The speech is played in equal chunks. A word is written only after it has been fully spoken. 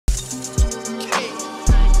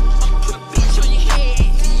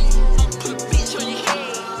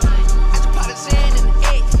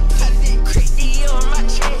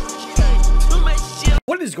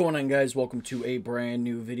What is going on, guys? Welcome to a brand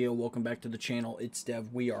new video. Welcome back to the channel. It's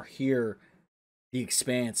Dev. We are here. The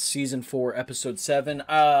Expanse, Season 4, Episode 7.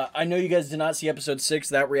 I know you guys did not see Episode 6,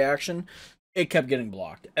 that reaction. It kept getting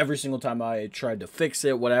blocked. Every single time I tried to fix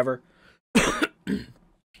it, whatever.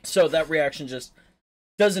 So that reaction just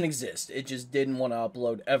doesn't exist. It just didn't want to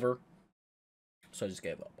upload ever. So I just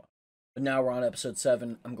gave up on it. But now we're on Episode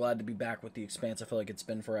 7. I'm glad to be back with The Expanse. I feel like it's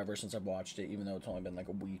been forever since I've watched it, even though it's only been like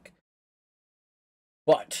a week.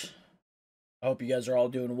 But I hope you guys are all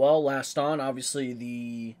doing well. Last on, obviously,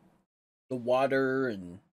 the water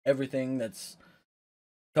and everything that's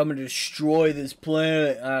coming to destroy this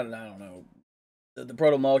planet. I don't know. The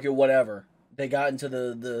proto-molecule, whatever. They got into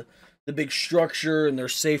the big structure and they're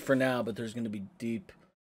safe for now, but there's going to be deep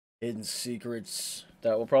hidden secrets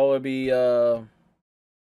that will probably be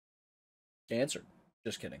answered.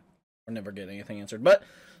 Just kidding. We're never getting anything answered. But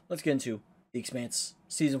let's get into The Expanse,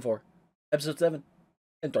 Season 4, Episode 7.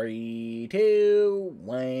 In 3, 2,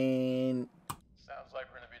 1... Sounds like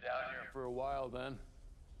we're gonna be down here for a while then.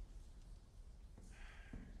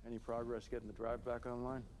 Any progress getting the drive back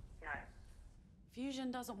online? No.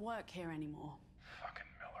 Fusion doesn't work here anymore.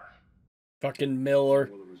 Fucking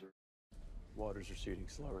Miller. Water's receding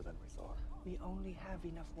slower than we thought. We only have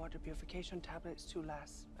enough water purification tablets to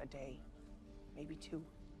last a day, maybe 2.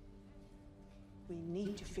 We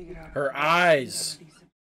need to figure out Her eyes.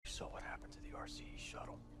 So what happened to the RCE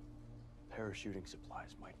shuttle? Parachuting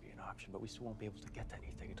supplies might be an option, but we still won't be able to get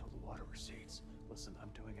anything until the water recedes. Listen, I'm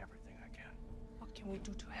doing everything I can. What can we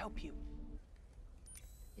do to help you?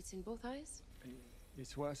 It's in both eyes?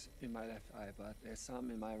 It was in my left eye, but there's some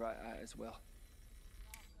in my right eye as well.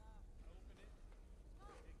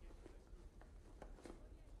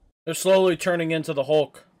 They're slowly turning into the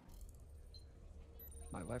Hulk.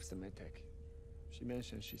 My wife's a medtech. She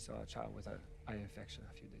mentioned she saw a child with an eye infection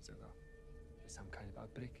a few days ago. It's some kind of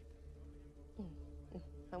outbreak.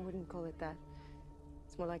 I wouldn't call it that.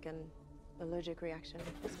 It's more like an allergic reaction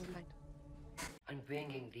of some kind. I'm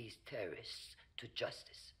bringing these terrorists to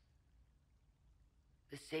justice.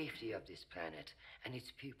 The safety of this planet and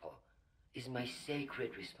its people is my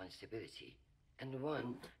sacred responsibility, and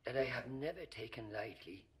one that I have never taken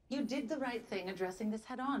lightly. You did the right thing addressing this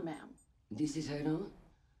head on, ma'am. This is head on?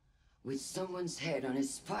 With someone's head on a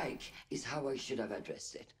spike is how I should have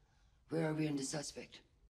addressed it. Where are we in the suspect?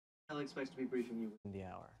 I'll expect to be briefing you in the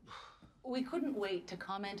hour. We couldn't wait to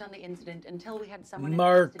comment on the incident until we had someone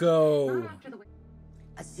Marco. invested. Not after the...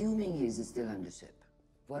 Assuming he is still on the ship,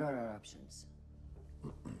 what are our options?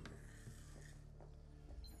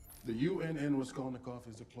 The UNN Raskolnikov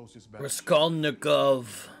is the closest battle.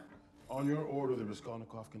 Raskolnikov. On your order, the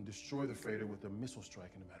Raskolnikov can destroy the freighter with a missile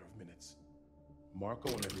strike in a matter of minutes. Marco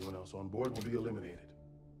and everyone else on board will be eliminated.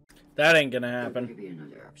 That ain't gonna There happen. could be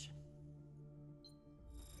another option.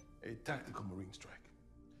 A tactical marine strike.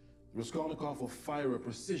 The Raskolnikov will fire a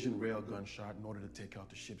precision railgun shot in order to take out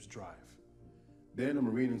the ship's drive. Then a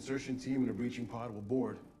marine insertion team and a breaching pod will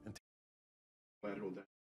board and take lateral down.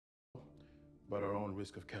 But our own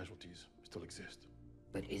risk of casualties still exists.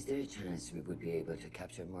 But is there a chance we would be able to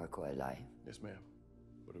capture Marco alive? Yes, ma'am,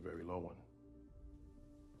 but a very low one.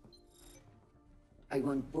 I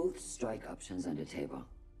want both strike options on the table.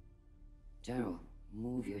 General,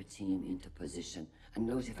 move your team into position and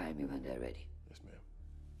notify me when they're ready. Yes, ma'am.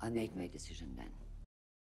 I'll make my decision then.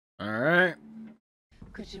 Alright.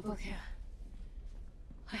 Good you're both here.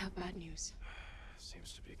 I have bad news.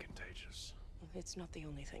 Seems to be contagious. It's not the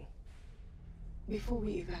only thing. Before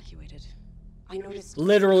we evacuated, I noticed...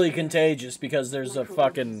 Literally contagious because there's a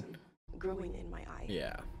fucking... growing in my eye.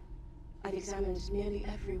 Yeah. I've examined nearly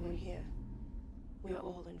everyone here. We are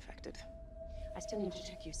all infected. I still need to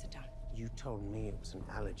check you. Sit down. You told me it was an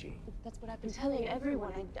allergy. That's what I've been telling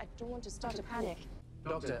everyone. I don't want to start a panic.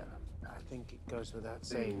 Doctor, I think it goes without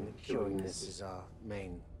saying that curing this is our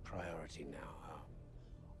main priority now.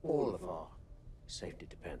 All of our safety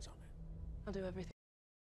depends on it. I'll do everything.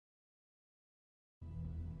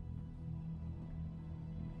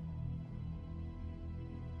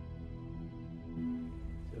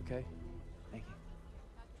 Okay? Thank you.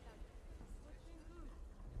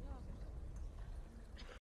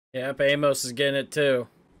 Yep, Amos is getting it too.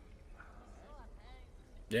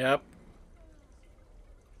 Yep.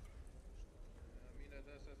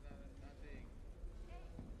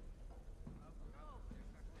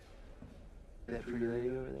 That pretty lady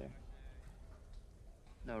over there?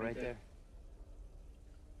 No, right there.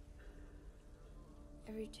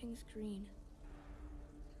 Everything's green.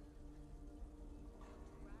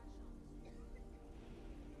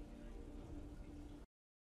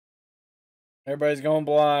 Everybody's going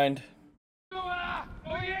blind.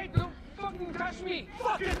 Oye, tú fucking cash touch me!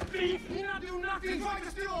 Fucking thief! You not do nothing! You tried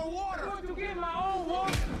to steal our water! I'm going to get my own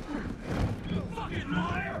water! Fucking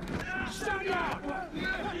liar! Shut down!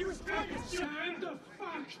 You fucking shut the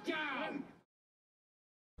fuck down!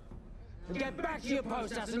 Get back to your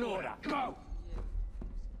post, that's an order! Go!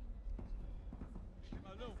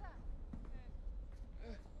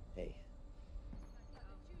 Hey.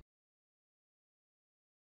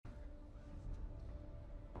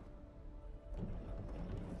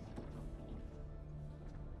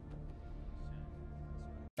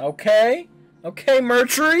 Okay. Okay,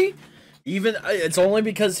 Mercury. Even it's only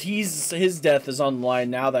because his death is on the line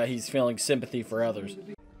now that he's feeling sympathy for others.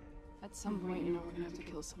 At some point, you know, we're gonna have to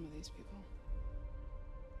kill some of these people.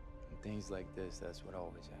 In things like this, that's what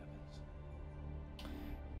always happens.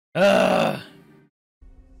 Ah.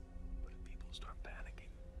 But if people start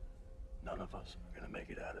panicking, none of us are gonna make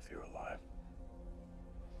it out if you're alive.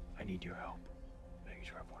 I need your help, making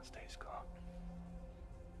sure everyone stays calm.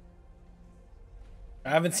 I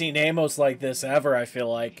haven't seen Amos like this ever, I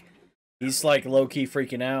feel like. He's like low-key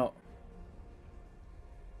freaking out.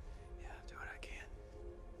 Yeah, I'll do what I can.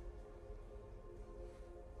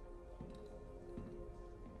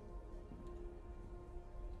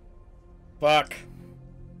 Fuck.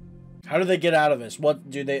 How do they get out of this?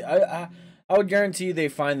 What do they... I would guarantee they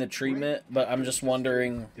find the treatment, but I'm just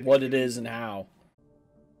wondering what it is and how.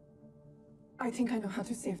 I think I know how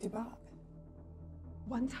to save the Bob.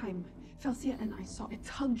 One time, Felsia and I saw a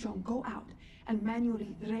tug drone go out and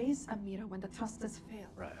manually raise a mirror when the thrusters fail.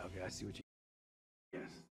 Right, okay, I see what you...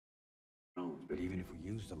 Yes. No, but even if we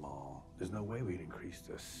use them all, there's no way we'd increase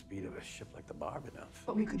the speed of a ship like the Barb enough.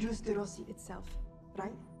 But we could use the Rossi itself,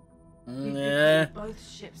 right? Nah. Both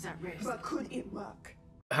ships at risk. But could it work?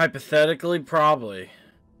 Hypothetically, probably.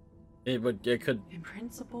 It could... In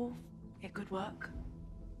principle, it could work.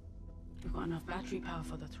 We've got enough battery power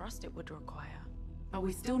for the thrust it would require. But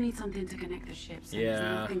we still need something to connect the ships, and there's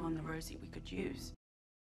nothing on the Rosie we could use.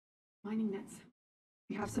 Mining nets.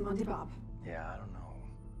 We have some on the Bob. Yeah, I don't know.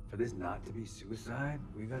 For this not to be suicide,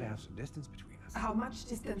 we gotta have some distance between us. How much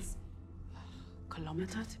distance?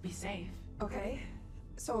 Kilometer to be safe. Okay.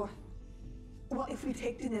 So, what if we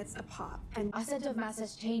take the nets apart and... Our center of mass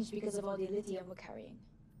has changed because of all the lithium we're carrying.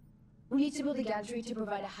 We need to build a gantry to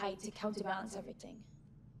provide a height to counterbalance everything.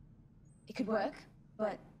 It could work,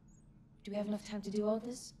 but do we have enough time to do all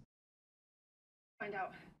this? Find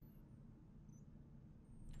out.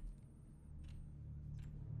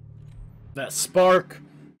 That spark!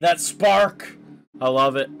 That spark! I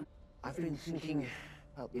love it. I've been thinking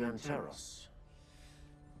about the Antaros.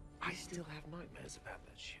 I still have nightmares about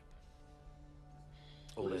that ship.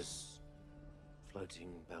 All this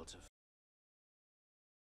floating belt of...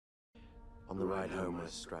 On the ride home, I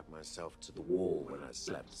strapped myself to the wall when I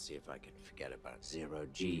slept to see if I could forget about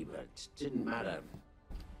zero-G, but it didn't matter.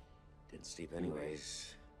 Didn't sleep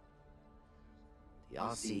anyways. The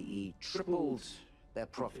RCE tripled their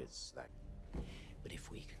profits. But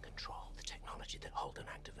if we can control the technology that Holden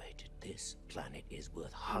activated, this planet is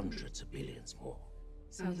worth hundreds of billions more.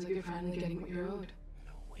 Sounds like you're finally getting what you're owed.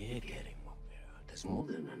 No, we're getting what we're owed. There's more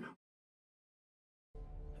than enough.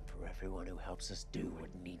 And for everyone who helps us do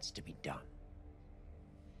what needs to be done.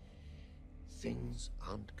 Things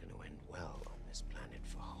aren't going to end well on this planet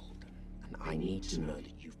for Holden. And I need to know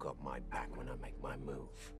that you've got my back when I make my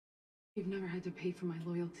move. You've never had to pay for my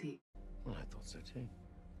loyalty. Well, I thought so too.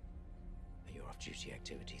 But your off-duty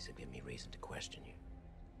activities have given me reason to question you.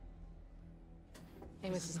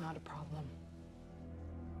 Amos is not a problem.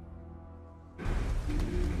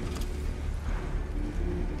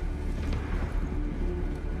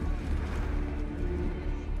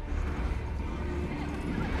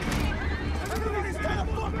 Everybody stand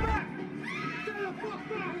the fuck back! Stand the fuck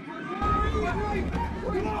back!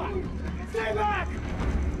 Come on! Stay back!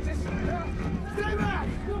 Stay back!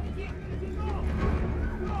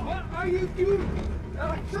 What are you doing?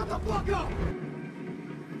 Shut the fuck up!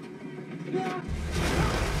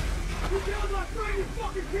 You sound like crazy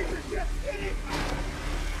fucking piece of shit, idiot!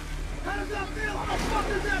 How does that feel? How the fuck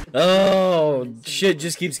is that? Oh, shit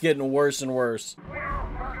just keeps getting worse and worse.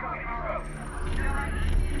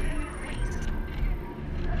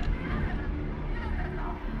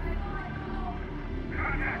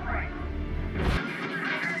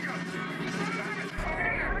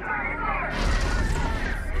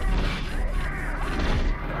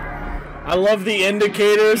 I love the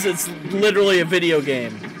indicators. It's literally a video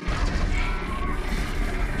game.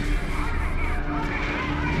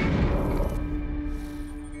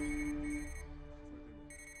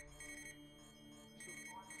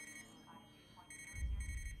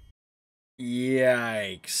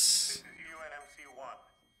 Yikes. This is UNMC-1.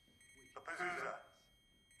 The Pazuzu.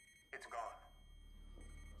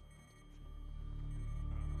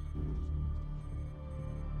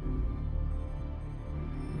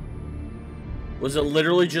 Was it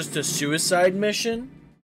literally just a suicide mission?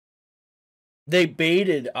 They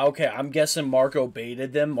baited. Okay, I'm guessing Marco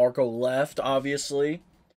baited them. Marco left, obviously.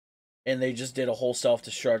 And they just did a whole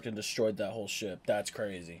self-destruct and destroyed that whole ship. That's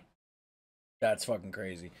crazy. That's fucking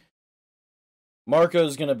crazy.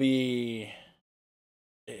 Marco's gonna be...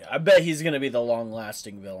 I bet he's gonna be the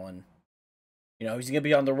long-lasting villain. You know, he's gonna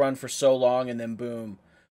be on the run for so long, and then boom,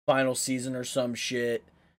 final season or some shit.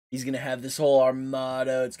 He's gonna have this whole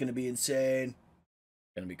armada. It's gonna be insane.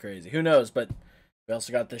 Gonna be crazy. Who knows? But we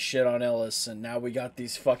also got this shit on Ellis, and now we got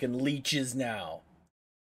these fucking leeches now.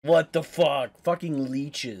 What the fuck? Fucking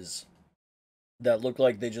leeches that look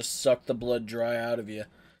like they just suck the blood dry out of you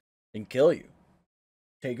and kill you.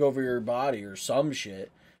 Take over your body or some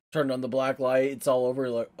shit. Turn on the black light, it's all over,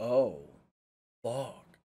 like, oh, fuck.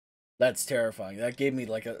 That's terrifying. That gave me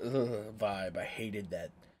like a vibe. I hated that.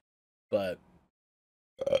 But,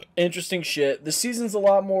 interesting shit. The season's a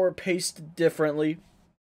lot more paced differently.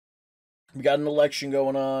 We got an election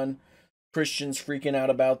going on. Christian's freaking out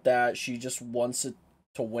about that. She just wants it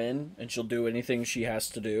to win, and she'll do anything she has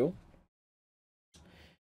to do.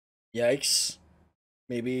 Yikes.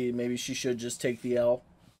 Maybe she should just take the L.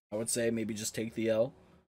 I would say maybe just take the L.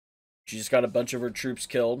 She just got a bunch of her troops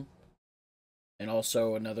killed. And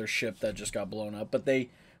also another ship that just got blown up. But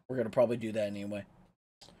we're going to probably do that anyway.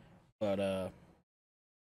 But,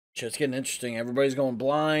 shit's getting interesting. Everybody's going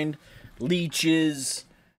blind. Leeches.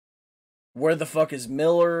 Where the fuck is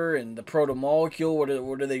Miller and the proto-molecule?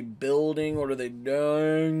 What are they building? What are they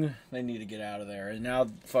doing? They need to get out of there. And now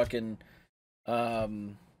fucking,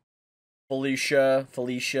 Felicia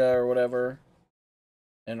or whatever,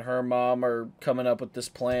 and her mom are coming up with this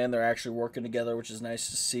plan. They're actually working together, which is nice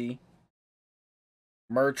to see.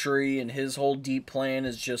 Mercury and his whole deep plan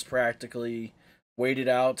is just practically waited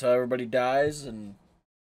out till everybody dies, and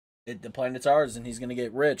the planet's ours, and he's going to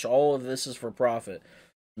get rich. All of this is for profit,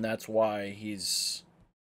 and that's why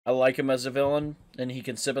I like him as a villain, and he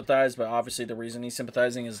can sympathize, but obviously the reason he's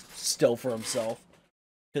sympathizing is still for himself,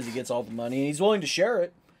 because he gets all the money, and he's willing to share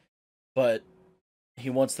it. But he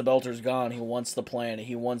wants the Belters gone. He wants the planet.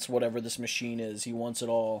 He wants whatever this machine is. He wants it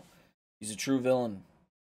all. He's a true villain.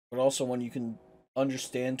 But also one you can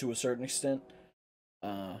understand to a certain extent.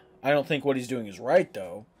 I don't think what he's doing is right,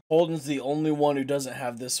 though. Holden's the only one who doesn't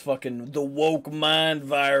have this fucking the woke mind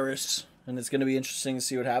virus. And it's going to be interesting to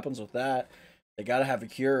see what happens with that. They got to have a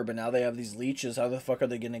cure, but now they have these leeches. How the fuck are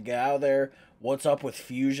they going to get out of there? What's up with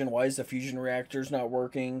fusion? Why is the fusion reactors not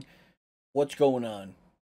working? What's going on?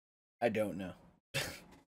 I don't know.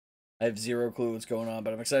 I have zero clue what's going on,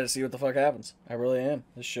 but I'm excited to see what the fuck happens. I really am.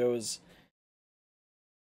 This show it's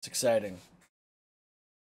exciting.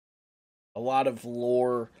 A lot of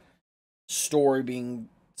lore, story being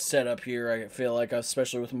set up here, I feel like,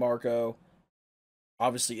 especially with Marco.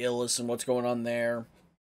 Obviously, Illis and what's going on there.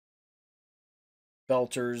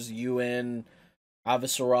 Belters, UN,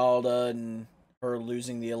 Avasaralda, and her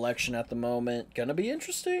losing the election at the moment. Gonna be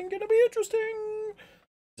interesting.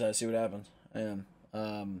 I see what happens. I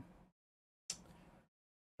am.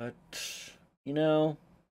 But, you know,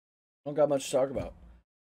 I don't got much to talk about.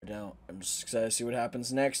 I don't. I'm just excited to see what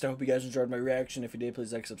happens next. I hope you guys enjoyed my reaction. If you did,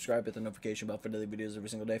 please like, subscribe, hit the notification bell for daily videos every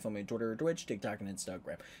single day. Follow me on Twitter, Twitch, TikTok, and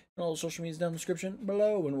Instagram. And all the social medias down in the description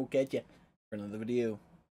below, and we'll catch you for another video.